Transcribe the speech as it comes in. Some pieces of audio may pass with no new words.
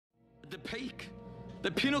The peak,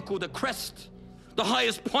 the pinnacle, the crest, the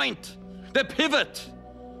highest point, the pivot,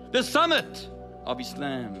 the summit of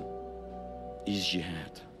Islam is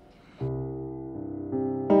jihad.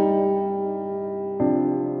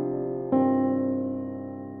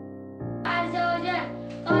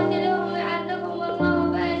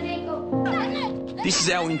 This is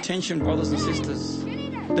our intention, brothers and sisters,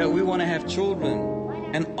 that we want to have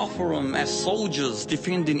children and offer them as soldiers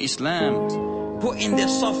defending Islam, put in their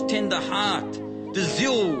soft, tender heart the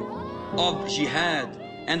zeal of jihad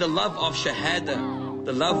and the love of shahada,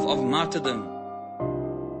 the love of martyrdom.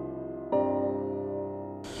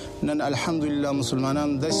 نن الحمدلله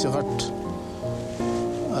مسلمانان د صغت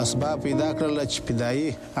اسباب پیدا کړل چې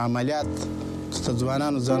پیدایي عملیات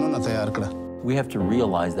ستځوانانو ځانونه تیار کړل. We have to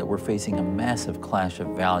realize that we're facing a massive clash of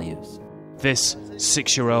values. This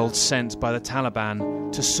 6-year-old sent by the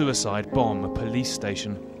Taliban to suicide bomb a police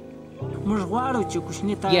station.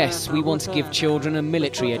 Yes, we want to give children a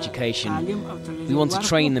military education. We want to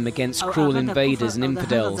train them against cruel invaders and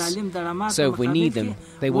infidels. So if we need them,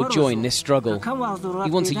 they will join this struggle. We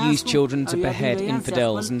want to use children to behead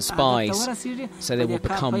infidels and spies, so they will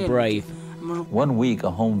become brave. 1 week, a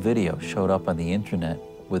home video showed up on the internet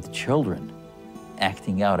with children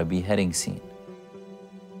acting out a beheading scene.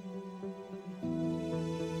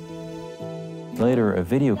 Later, a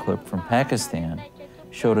video clip from Pakistan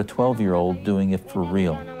showed a 12-year-old doing it for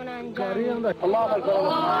real,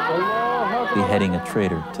 beheading a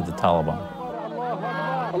traitor to the Taliban.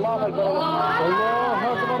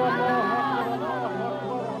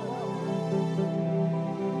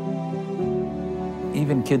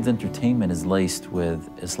 Even kids' entertainment is laced with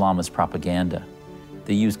Islamist propaganda.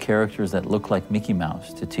 They use characters that look like Mickey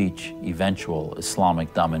Mouse to teach eventual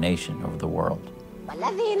Islamic domination over the world.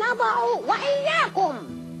 والذي نضع وإياكم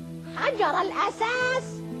حجر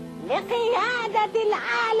الأساس لقيادة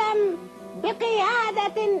العالم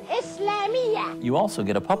بقيادة إسلامية. You also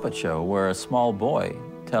get a puppet show where a small boy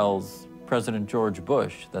tells President George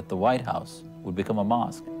Bush that the White House would become a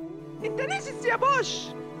mosque. أنت نسيت يا بوش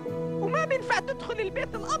وما بينفع تدخل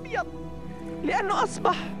البيت الأبيض لأنه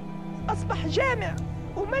أصبح جامع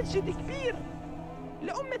ومسجد كبير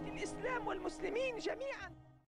لأمة الإسلام والمسلمين جميعاً.